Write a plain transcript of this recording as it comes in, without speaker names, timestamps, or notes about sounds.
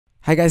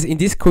Hi guys, in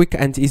this quick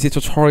and easy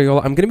tutorial,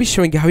 I'm going to be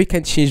showing you how you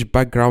can change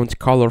background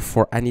color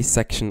for any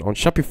section on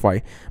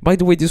Shopify. By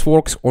the way, this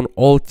works on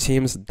all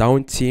themes,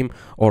 down theme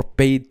or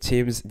paid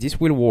themes. This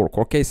will work,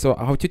 okay? So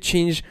how to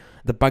change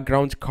the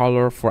background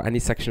color for any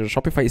section on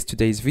Shopify is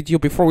today's video.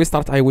 Before we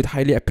start, I would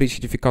highly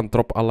appreciate if you can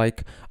drop a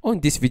like on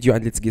this video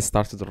and let's get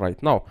started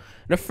right now.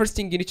 The first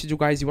thing you need to do,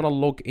 guys, you want to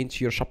log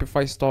into your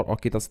Shopify store.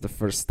 Okay, that's the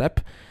first step.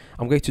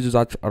 I'm going to do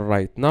that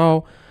right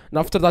now. And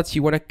after that,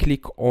 you want to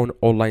click on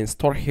online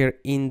store here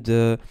in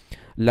the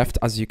left.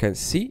 As you can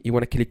see, you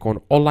want to click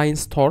on online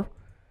store.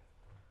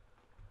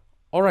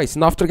 All right, so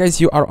now after,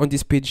 guys, you are on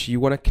this page, you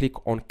want to click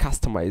on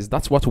customize.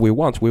 That's what we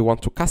want to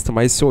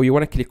customize, so you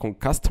want to click on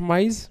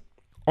customize.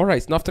 All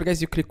right, now after, guys,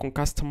 you click on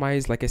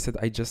customize. Like I said,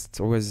 I just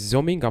was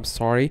zooming, I'm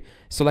sorry.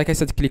 So like I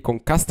said, click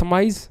on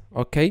customize.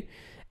 Okay,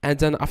 and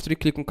then after you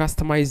click on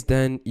customize,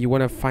 then you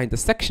want to find the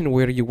section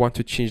where you want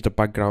to change the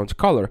background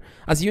color.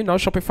 As you know,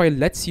 Shopify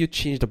lets you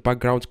change the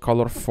background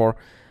color for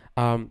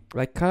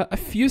a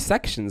few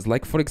sections.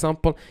 Like for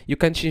example, you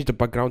can change the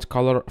background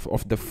color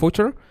of the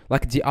footer.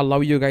 Like they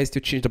allow you guys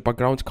to change the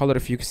background color.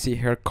 If you see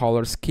here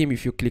color scheme,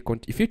 if you click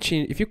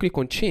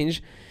on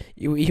change,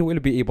 you will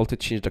be able to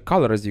change the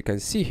color, as you can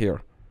see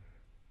here.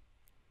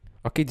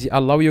 Okay, they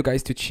allow you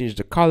guys to change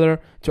the color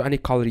to any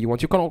color you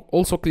want. You can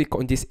also click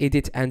on this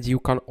edit and you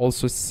can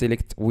also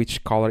select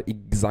which color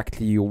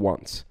exactly you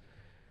want.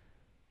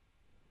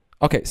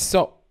 Okay,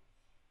 so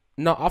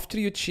now after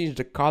you change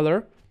the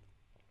color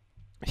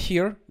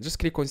here, just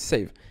click on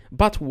save.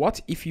 But what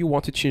if you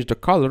want to change the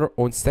color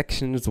on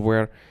sections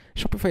where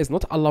Shopify is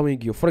not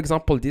allowing you? For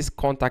example, this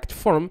contact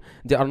form,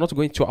 they are not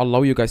going to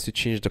allow you guys to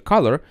change the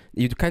color.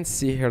 You can't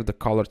see here the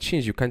color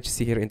change. You can't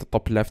see here in the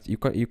top left.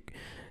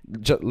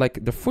 Just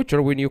like the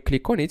footer, when you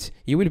click on it,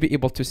 you will be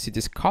able to see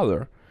this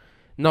color.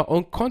 Now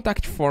on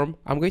contact form,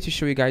 I'm going to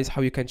show you guys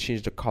how you can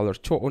change the color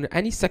too on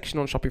any section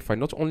on Shopify,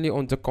 not only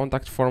on the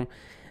contact form,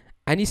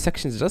 any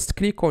sections. Just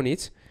click on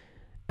it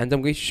and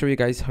I'm going to show you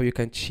guys how you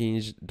can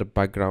change the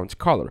background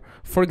color.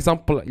 For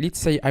example, let's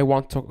say I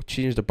want to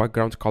change the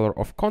background color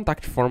of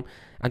contact form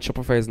and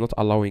Shopify is not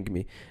allowing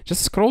me.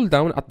 Just scroll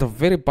down at the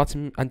very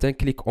bottom and then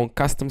click on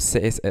custom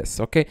CSS.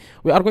 Okay,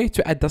 we are going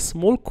to add a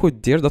small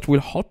code there that will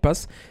help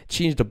us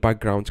change the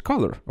background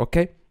color.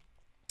 Okay,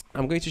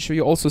 I'm going to show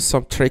you also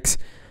some tricks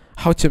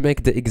how to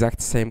make the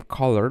exact same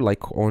color,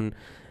 like on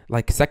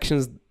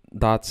sections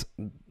that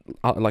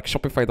like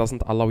Shopify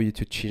doesn't allow you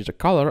to change the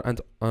color,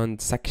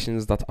 and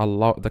sections that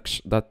allow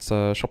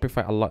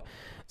Shopify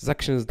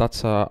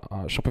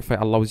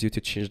allows you to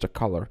change the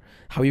color.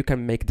 How you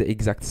can make the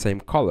exact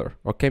same color.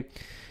 Okay,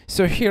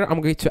 so here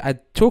I'm going to add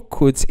two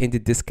codes in the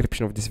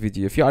description of this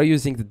video. If you are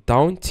using the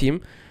down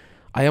theme,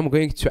 I am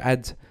going to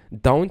add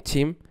down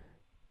theme,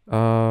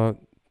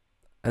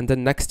 and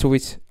then next to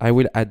it I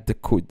will add the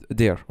code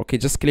there. Okay,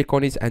 just click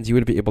on it and you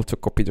will be able to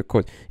copy the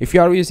code. If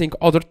you are using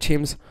other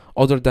themes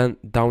other than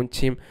down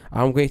theme,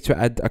 I'm going to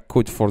add a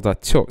code for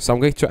that too. So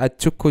I'm going to add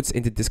two codes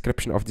in the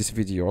description of this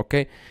video.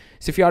 Okay,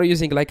 so if you are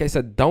using, like I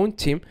said, down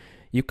theme,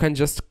 you can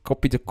just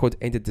copy the code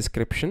in the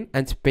description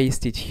and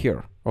paste it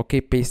here. Okay,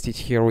 paste it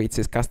here where it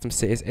says custom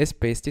CSS,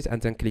 paste it and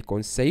then click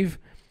on save.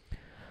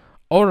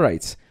 All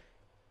right,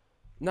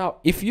 now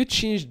if you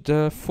change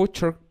the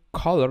footer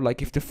color,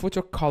 like if the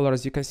footer color,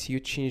 as you can see, you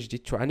changed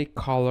it to any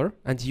color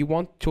and you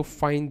want to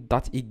find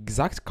that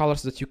exact color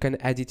so that you can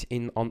add it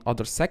in on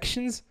other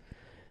sections,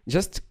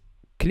 just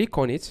click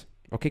on it.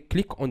 Okay,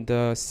 click on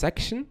the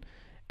section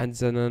and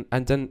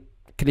then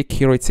click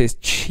here, it says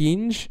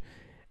change,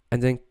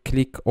 and then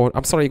click on,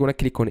 I'm sorry, you're gonna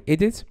click on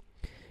edit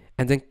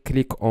and then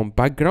click on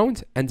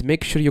background and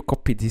make sure you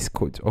copy this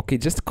code. Okay,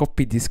 just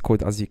copy this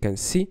code, as you can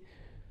see,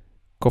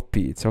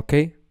 copy it.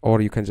 Okay,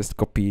 or you can just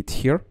copy it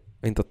here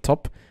in the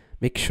top.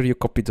 Make sure you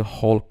copy the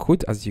whole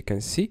code, as you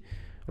can see.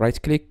 Right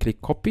click,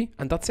 click copy,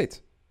 and that's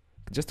it.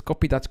 Just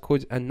copy that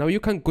code, and now you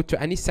can go to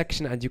any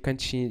section and you can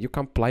change, you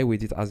can play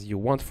with it as you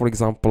want. For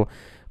example,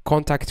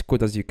 contact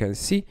code, as you can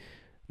see.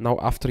 Now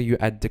after you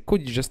add the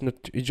code,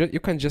 you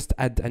can just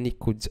add any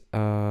code.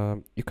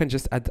 You can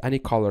just add any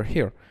color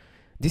here.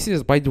 This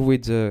is, by the way,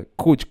 the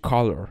code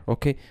color.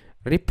 Okay,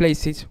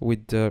 replace it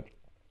with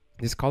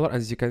this color.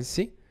 As you can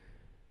see,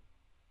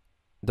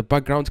 the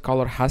background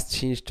color has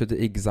changed to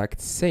the exact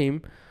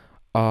same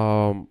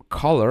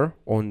color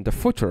on the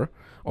footer.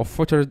 Of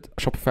footer,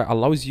 Shopify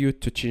allows you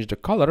to change the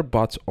color,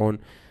 but on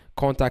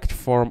contact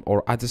form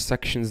or other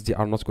sections, they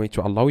are not going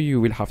to allow you.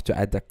 You will have to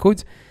add the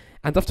code,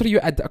 and after you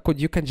add the code,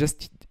 you can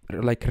just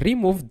like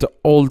remove the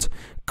old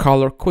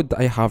color code that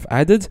I have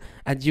added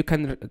and you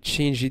can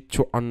change it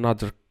to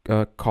another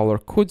color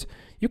code.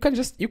 You can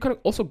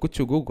also go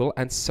to Google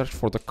and search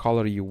for the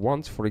color you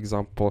want. For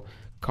example,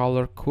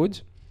 color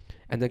code,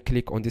 and then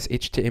click on this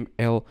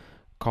HTML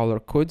color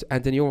code,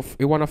 and then you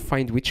want to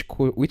find which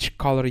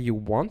color you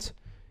want,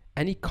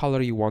 any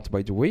color you want,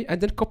 by the way,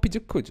 and then copy the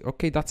code.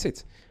 Okay, that's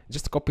it.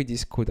 Just copy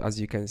this code, as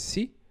you can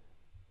see,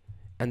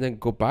 and then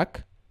go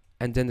back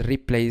and then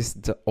replace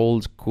the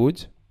old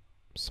code.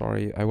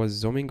 Sorry, I was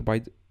zooming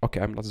by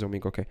okay, I'm not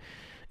zooming. Okay,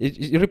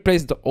 you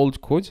replace the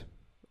old code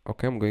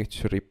Okay, I'm going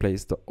to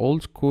replace the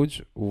old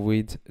code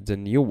with the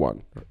new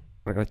one.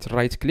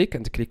 Right click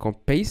and click on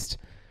paste,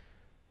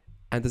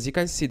 and as you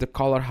can see, the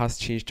color has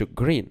changed to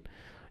green.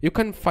 You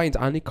can find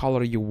any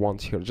color you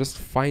want here. Just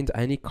find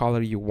any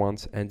color you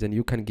want, and then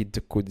you can get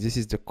the code. This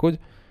is the code.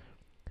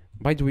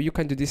 By the way, you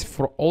can do this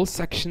for all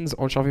sections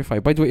on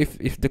Shopify. By the way,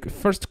 if the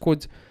first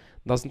code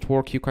doesn't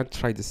work, you can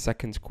try the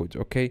second code.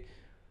 Okay,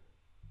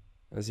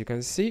 as you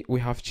can see, we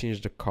have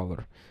changed the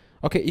color.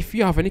 Okay, if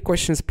you have any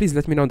questions, please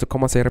let me know in the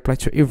comments. I reply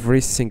to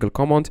every single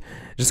comment.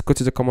 Just go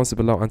to the comments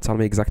below and tell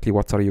me exactly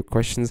what are your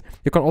questions.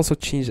 You can also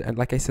change, and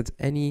like I said,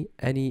 any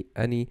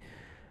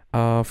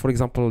for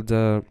example,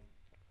 the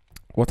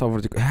whatever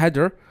the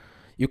header,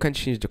 you can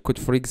change the code.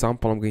 For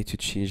example, I'm going to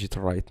change it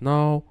right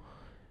now.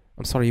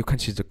 I'm sorry, you can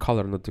change the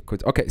color, not the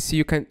code. Okay, so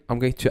you can, I'm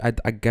going to add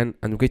again,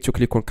 and I'm going to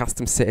click on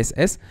custom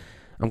CSS.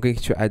 I'm going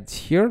to add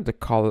here the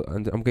color,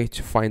 and I'm going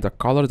to find a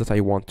color that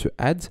I want to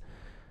add.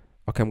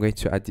 Okay, I'm going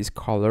to add this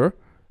color.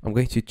 I'm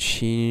going to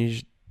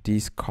change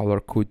this color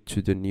code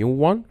to the new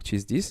one, which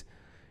is this.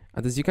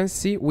 And as you can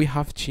see, we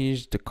have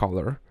changed the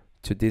color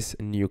to this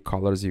new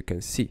color, as you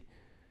can see.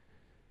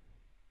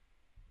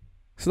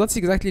 So that's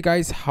exactly,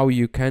 guys, how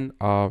you can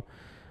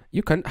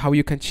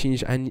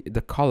change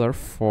the color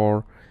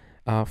for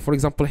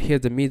example, here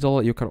the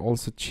middle. You can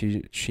also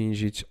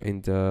change it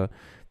in the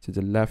to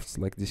the left,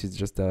 like this is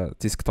just the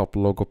desktop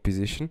logo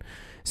position.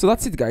 So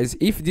that's it, guys.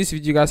 If this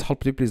video, guys,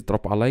 helped you, please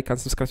drop a like and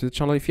subscribe to the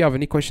channel. If you have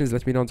any questions,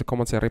 let me know in the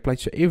comments. I reply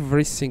to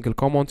every single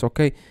comment.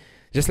 Okay,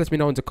 just let me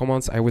know in the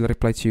comments. I will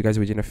reply to you guys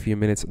within a few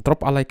minutes.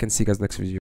 Drop a like and see you guys next video.